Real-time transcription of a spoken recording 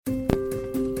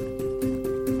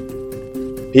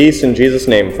Peace in Jesus'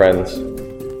 name, friends.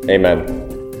 Amen.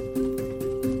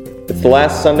 It's the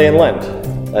last Sunday in Lent.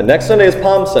 Next Sunday is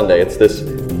Palm Sunday. It's this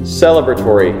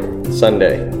celebratory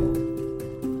Sunday.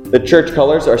 The church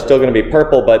colors are still going to be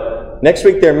purple, but next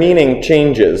week their meaning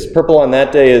changes. Purple on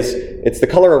that day it's the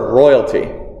color of royalty,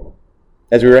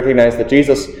 as we recognize that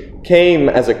Jesus came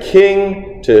as a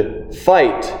king to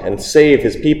fight and save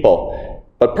his people.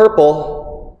 But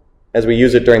purple, as we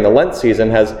use it during the Lent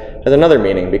season, has another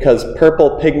meaning, because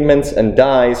purple pigments and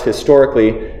dyes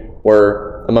historically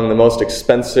were among the most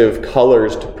expensive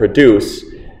colors to produce.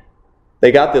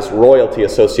 They got this royalty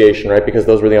association, right, because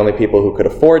those were the only people who could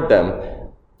afford them.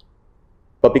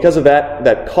 But because of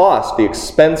that cost, the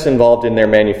expense involved in their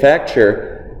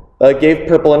manufacture, gave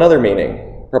purple another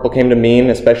meaning. Purple came to mean,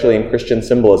 especially in Christian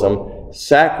symbolism,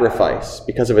 sacrifice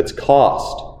because of its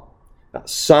cost,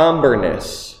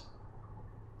 somberness,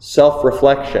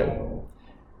 self-reflection.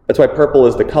 That's why purple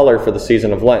is the color for the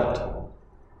season of Lent.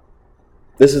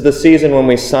 This is the season when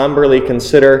we somberly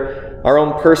consider our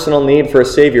own personal need for a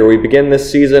Savior. We begin this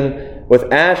season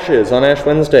with ashes on Ash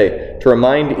Wednesday to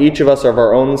remind each of us of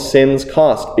our own sin's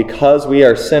cost. Because we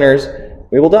are sinners,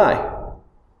 we will die.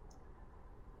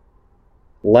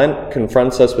 Lent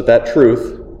confronts us with that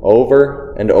truth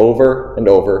over and over and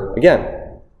over again.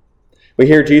 We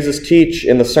hear Jesus teach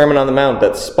in the Sermon on the Mount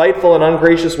that spiteful and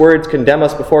ungracious words condemn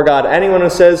us before God. Anyone who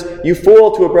says, "You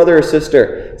fool," to a brother or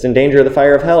sister is in danger of the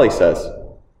fire of hell, he says.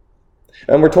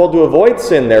 And we're told to avoid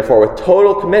sin, therefore, with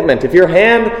total commitment. If your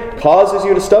hand causes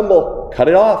you to stumble, cut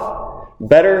it off.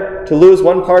 Better to lose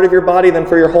one part of your body than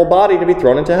for your whole body to be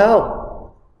thrown into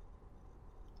hell.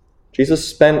 Jesus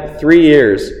spent 3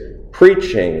 years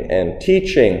preaching and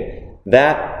teaching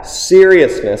that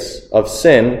seriousness of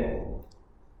sin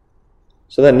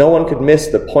so that no one could miss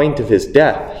the point of his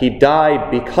death. He died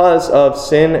because of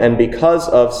sin and because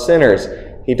of sinners.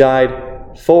 He died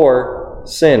for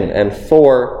sin and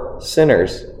for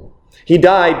sinners. He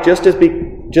died just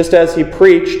as he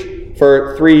preached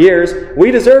for 3 years.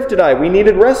 We deserve to die. We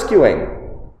needed rescuing.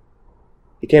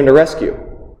 He came to rescue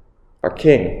our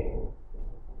King.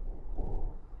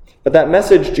 But that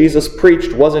message Jesus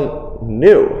preached wasn't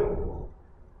new.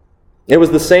 It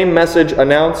was the same message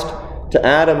announced to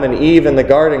Adam and Eve in the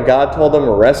garden. God told them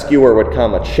a rescuer would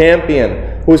come, a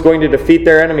champion who was going to defeat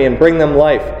their enemy and bring them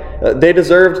life. They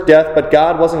deserved death, but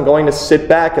God wasn't going to sit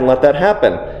back and let that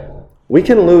happen. We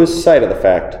can lose sight of the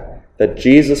fact that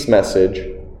Jesus' message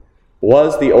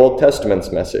was the Old Testament's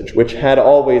message, which had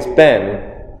always been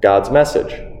God's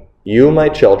message. You, my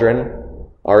children,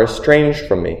 are estranged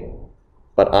from me,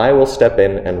 but I will step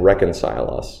in and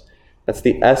reconcile us. That's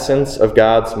the essence of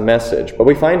God's message. But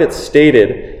we find it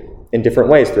stated in different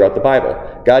ways throughout the Bible.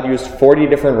 God used 40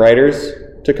 different writers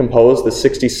to compose the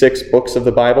 66 books of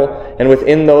the Bible, and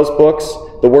within those books,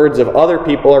 the words of other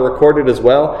people are recorded as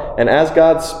well. And as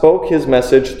God spoke his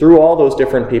message through all those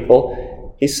different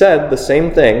people, he said the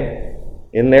same thing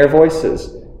in their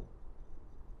voices.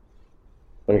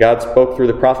 When God spoke through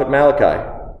the prophet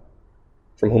Malachi,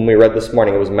 from whom we read this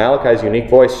morning, it was Malachi's unique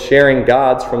voice sharing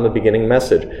God's from the beginning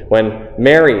message. When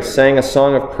Mary sang a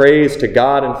song of praise to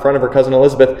God in front of her cousin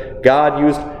Elizabeth, God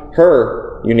used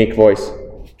her unique voice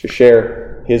to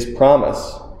share his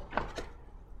promise.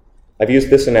 I've used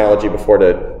this analogy before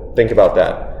to think about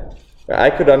that.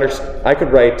 I could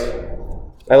write,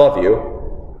 "I love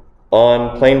you,"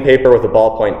 on plain paper with a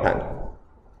ballpoint pen.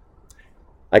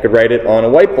 I could write it on a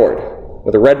whiteboard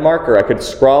with a red marker. I could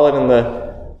scrawl it in the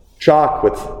chalk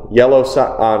with yellow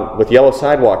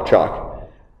sidewalk chalk.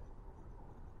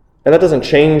 And that doesn't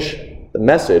change the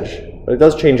message, but it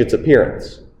does change its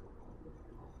appearance.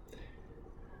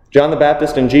 John the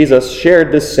Baptist and Jesus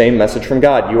shared this same message from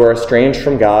God. You are estranged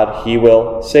from God, he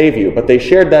will save you. But they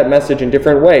shared that message in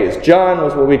different ways. John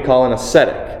was what we'd call an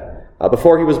ascetic.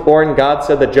 Before he was born, God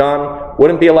said that John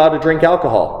wouldn't be allowed to drink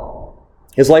alcohol.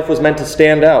 His life was meant to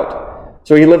stand out.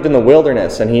 So he lived in the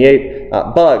wilderness and he ate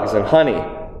bugs and honey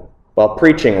while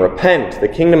preaching, "Repent, the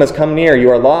kingdom has come near.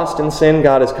 You are lost in sin,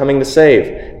 God is coming to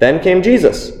save." Then came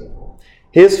Jesus.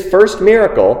 His first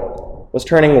miracle was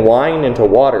turning wine into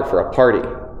water for a party.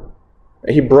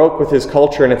 He broke with his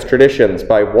culture and its traditions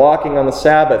by walking on the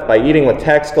Sabbath, by eating with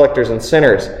tax collectors and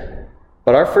sinners.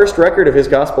 But our first record of his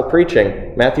gospel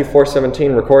preaching, Matthew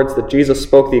 4:17, records that Jesus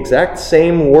spoke the exact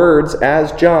same words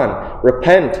as John.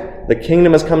 "Repent, the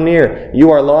kingdom has come near.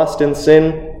 You are lost in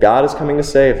sin, God is coming to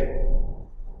save."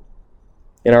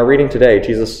 In our reading today,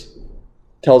 Jesus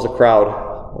tells a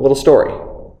crowd a little story,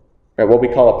 right, what we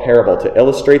call a parable, to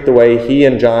illustrate the way he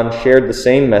and John shared the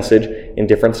same message in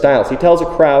different styles. He tells a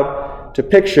crowd to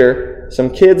picture some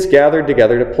kids gathered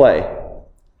together to play.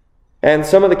 And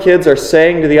some of the kids are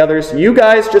saying to the others, "You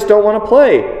guys just don't want to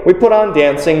play. We put on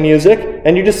dancing music,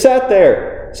 and you just sat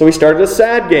there. So we started a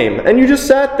sad game, and you just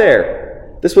sat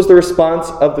there." This was the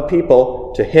response of the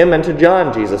people to him and to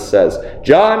John, Jesus says.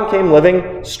 John came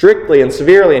living strictly and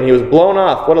severely, and he was blown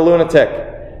off. What a lunatic.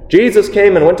 Jesus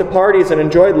came and went to parties and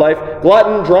enjoyed life.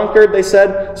 Glutton, drunkard, they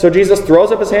said. So Jesus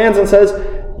throws up his hands and says,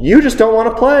 "You just don't want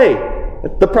to play.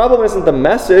 The problem isn't the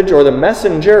message or the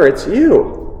messenger, it's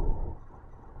you."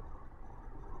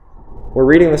 We're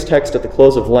reading this text at the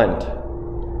close of Lent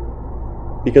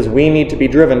because we need to be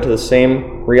driven to the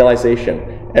same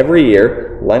realization. Every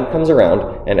year, Lent comes around,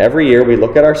 and every year we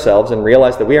look at ourselves and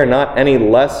realize that we are not any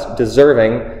less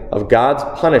deserving of God's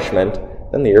punishment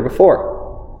than the year before.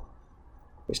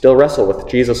 We still wrestle with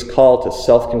Jesus' call to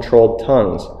self-controlled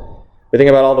tongues. We think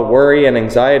about all the worry and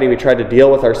anxiety we try to deal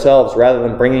with ourselves rather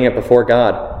than bringing it before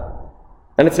God.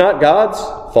 And it's not God's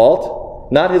fault,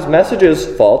 not his message's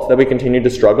fault that we continue to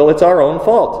struggle. It's our own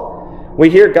fault. We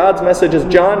hear God's message as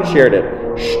John shared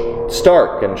it,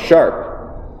 stark and sharp.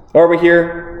 Or we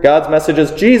hear God's message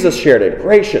as Jesus shared it,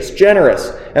 gracious,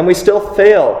 generous, and we still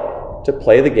fail to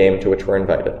play the game to which we're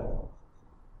invited.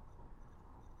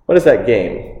 What is that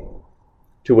game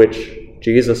to which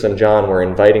Jesus and John were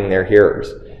inviting their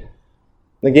hearers?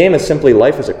 The game is simply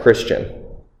life as a Christian.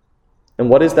 And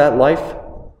what is that life?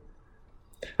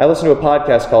 I listened to a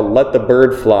podcast called Let the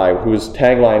Bird Fly, whose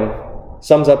tagline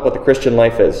sums up what the Christian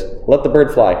life is. Let the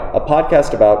Bird Fly, a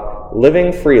podcast about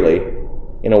living freely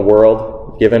in a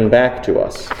world given back to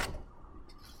us.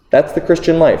 That's the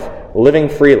Christian life, living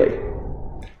freely.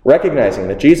 Recognizing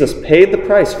that Jesus paid the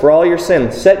price for all your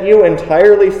sin, set you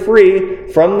entirely free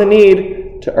from the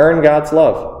need to earn God's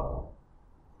love.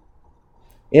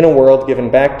 In a world given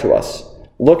back to us,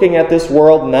 looking at this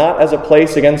world not as a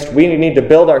place against we need to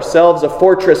build ourselves a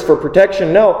fortress for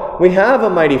protection. No, we have a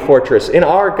mighty fortress in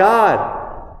our God.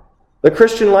 The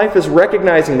Christian life is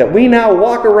recognizing that we now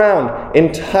walk around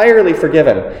entirely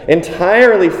forgiven,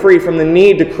 entirely free from the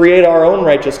need to create our own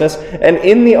righteousness, and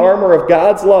in the armor of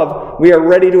God's love, we are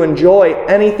ready to enjoy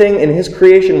anything in his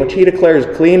creation which he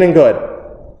declares clean and good.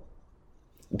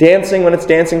 Dancing when it's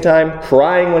dancing time,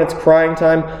 crying when it's crying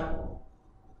time,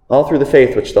 all through the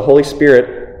faith which the Holy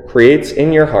Spirit creates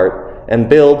in your heart and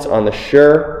builds on the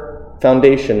sure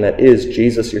foundation that is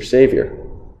Jesus your Savior.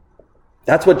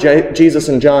 That's what Jesus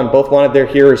and John both wanted their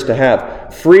hearers to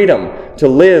have. Freedom to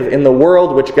live in the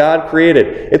world which God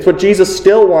created. It's what Jesus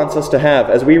still wants us to have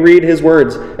as we read his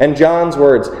words and John's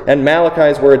words and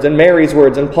Malachi's words and Mary's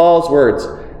words and Paul's words.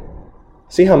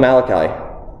 See how Malachi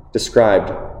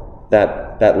described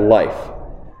that life.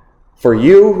 For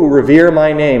you who revere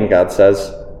my name, God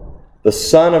says, the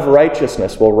Son of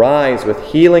Righteousness will rise with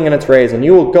healing in its rays, and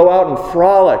you will go out and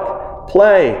frolic,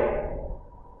 play,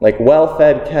 like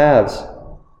well-fed calves.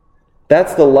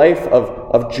 That's the life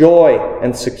of joy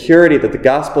and security that the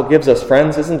gospel gives us.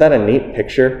 Friends, isn't that a neat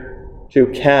picture? Two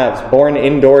calves born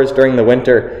indoors during the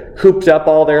winter, cooped up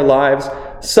all their lives,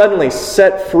 suddenly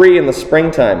set free in the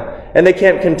springtime, and they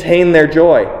can't contain their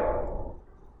joy.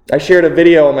 I shared a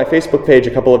video on my Facebook page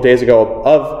a couple of days ago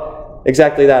of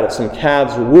exactly that, of some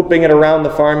calves whooping it around the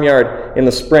farmyard in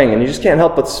the spring, and you just can't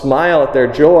help but smile at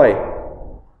their joy.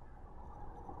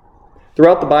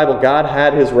 Throughout the Bible, God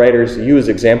had his writers use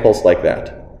examples like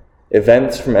that,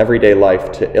 events from everyday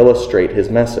life to illustrate his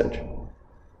message.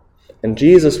 And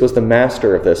Jesus was the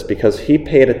master of this because he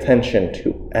paid attention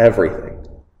to everything.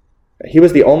 He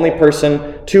was the only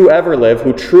person to ever live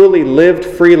who truly lived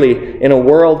freely in a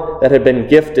world that had been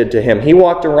gifted to him. He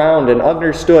walked around and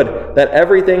understood that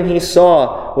everything he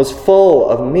saw was full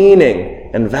of meaning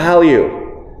and value.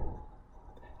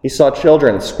 He saw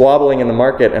children squabbling in the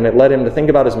market, and it led him to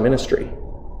think about his ministry.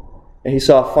 And he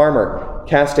saw a farmer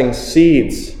casting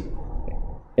seeds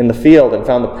in the field and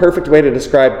found the perfect way to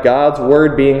describe God's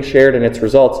word being shared and its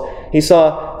results. He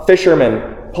saw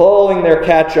fishermen pulling their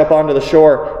catch up onto the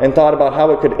shore and thought about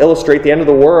how it could illustrate the end of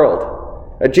the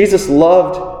world. Jesus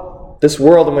loved this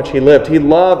world in which he lived. He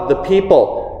loved the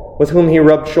people with whom he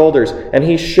rubbed shoulders. And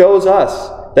he shows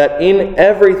us that in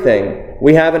everything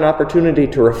we have an opportunity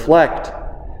to reflect,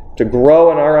 to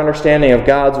grow in our understanding of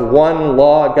God's one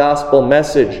law gospel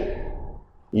message.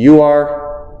 You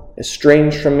are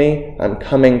estranged from me. I'm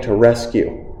coming to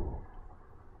rescue.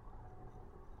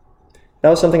 That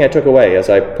was something I took away as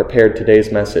I prepared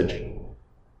today's message.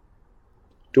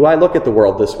 Do I look at the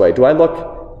world this way? Do I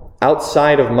look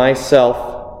outside of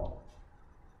myself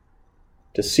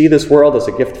to see this world as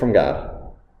a gift from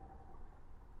God?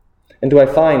 And do I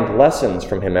find lessons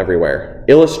from him everywhere,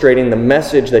 illustrating the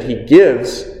message that he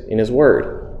gives in his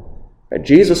word?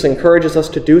 Jesus encourages us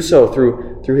to do so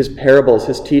through his parables,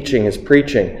 his teaching, his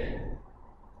preaching.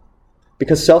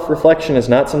 Because self-reflection is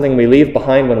not something we leave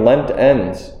behind when Lent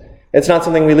ends. It's not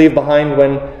something we leave behind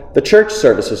when the church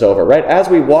service is over, right? As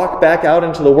we walk back out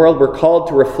into the world, we're called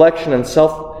to reflection and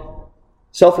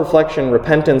self-reflection,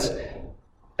 repentance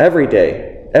every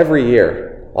day, every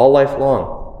year, all life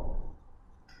long.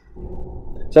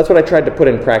 So that's what I tried to put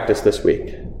in practice this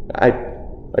week. I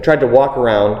tried to walk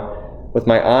around with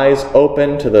my eyes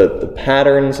open to the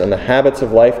patterns and the habits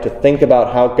of life, to think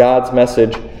about how God's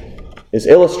message is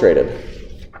illustrated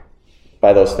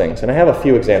by those things. And I have a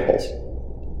few examples.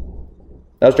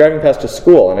 I was driving past a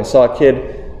school and I saw a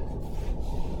kid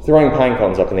throwing pine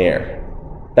cones up in the air.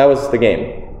 That was the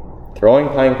game. Throwing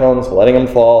pine cones, letting them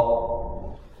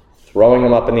fall, throwing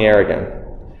them up in the air again.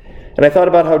 And I thought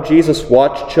about how Jesus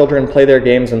watched children play their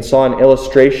games and saw an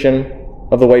illustration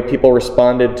of the way people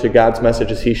responded to God's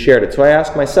message as he shared it. So I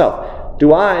asked myself,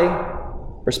 do I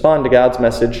respond to God's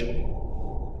message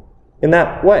in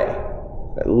that way?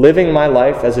 Living my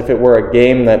life as if it were a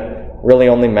game that really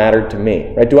only mattered to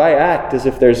me, right? Do I act as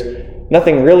if there's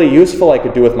nothing really useful I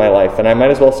could do with my life, and I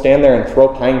might as well stand there and throw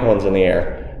pine cones in the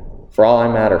air for all I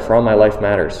matter, for all my life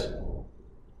matters?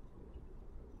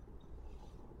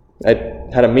 I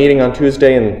had a meeting on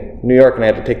Tuesday in New York, and I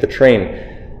had to take the train.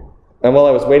 And while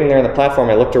I was waiting there on the platform,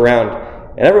 I looked around,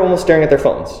 and everyone was staring at their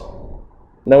phones.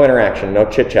 No interaction, no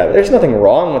chit-chat. There's nothing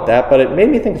wrong with that, but it made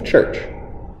me think of church.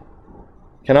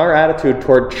 Can our attitude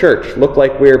toward church look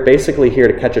like we're basically here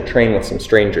to catch a train with some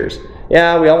strangers?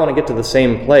 Yeah, we all want to get to the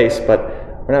same place, but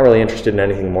we're not really interested in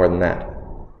anything more than that.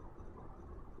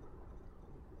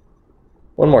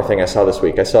 One more thing I saw this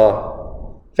week. I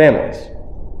saw families.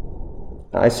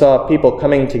 I saw people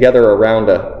coming together around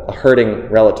a hurting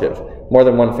relative. More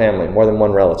than one family, more than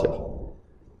one relative.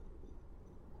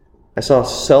 I saw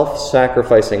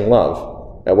self-sacrificing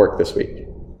love at work this week.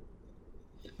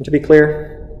 And to be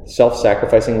clear,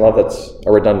 self-sacrificing love, that's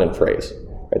a redundant phrase.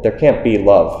 Right? There can't be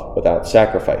love without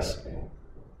sacrifice.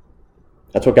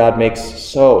 That's what God makes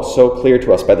so clear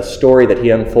to us by the story that he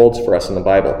unfolds for us in the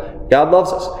Bible. God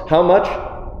loves us. How much?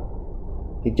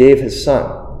 He gave his son,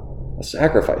 a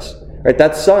sacrifice. Right?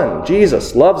 That son,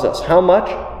 Jesus, loves us. How much?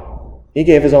 He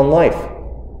gave his own life.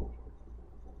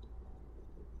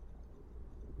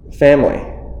 Family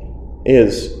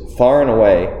is far and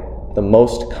away the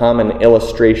most common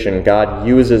illustration God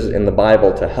uses in the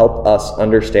Bible to help us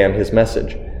understand his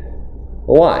message.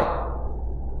 Why?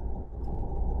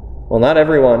 Well, not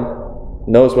everyone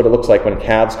knows what it looks like when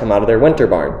calves come out of their winter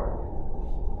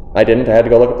barn. I didn't. I had to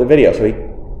go look up the video, so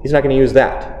he's not going to use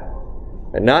that.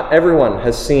 And not everyone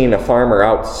has seen a farmer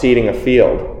out seeding a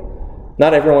field.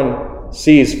 Not everyone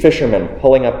sees fishermen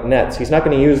pulling up nets. He's not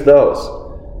going to use those.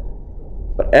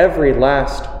 But every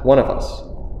last one of us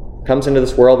comes into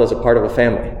this world as a part of a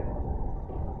family.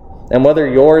 And whether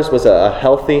yours was a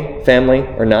healthy family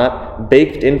or not,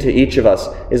 baked into each of us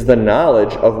is the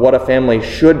knowledge of what a family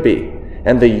should be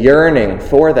and the yearning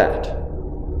for that.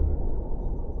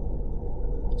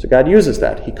 So God uses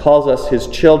that. He calls us his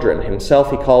children.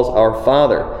 Himself he calls our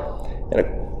Father. And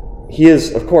he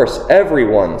is, of course,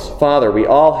 everyone's Father. We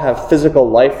all have physical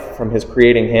life from his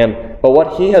creating hand. But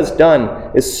what he has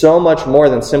done is so much more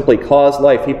than simply cause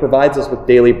life. He provides us with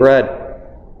daily bread.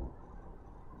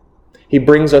 He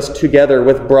brings us together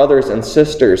with brothers and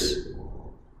sisters.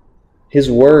 His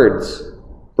words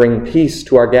bring peace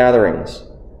to our gatherings,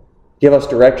 give us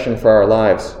direction for our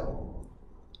lives.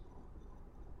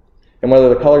 And whether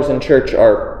the colors in church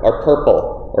are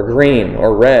purple or green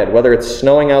or red, whether it's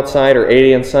snowing outside or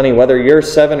 80 and sunny, whether you're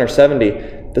 7 or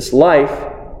 70, this life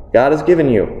God has given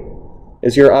you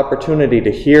is your opportunity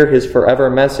to hear his forever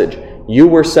message. You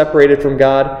were separated from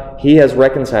God. He has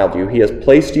reconciled you. He has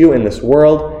placed you in this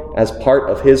world as part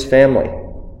of his family.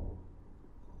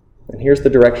 And here's the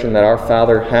direction that our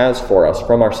Father has for us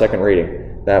from our second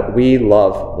reading, that we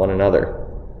love one another.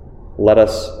 Let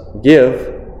us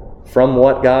give from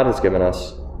what God has given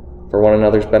us for one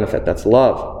another's benefit. That's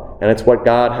love. And it's what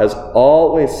God has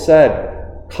always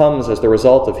said comes as the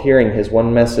result of hearing his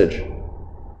one message.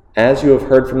 As you have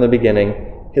heard from the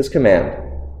beginning, his command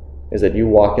is that you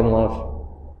walk in love.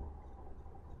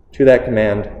 To that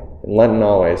command, in Lent and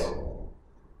always,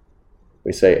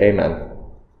 we say amen.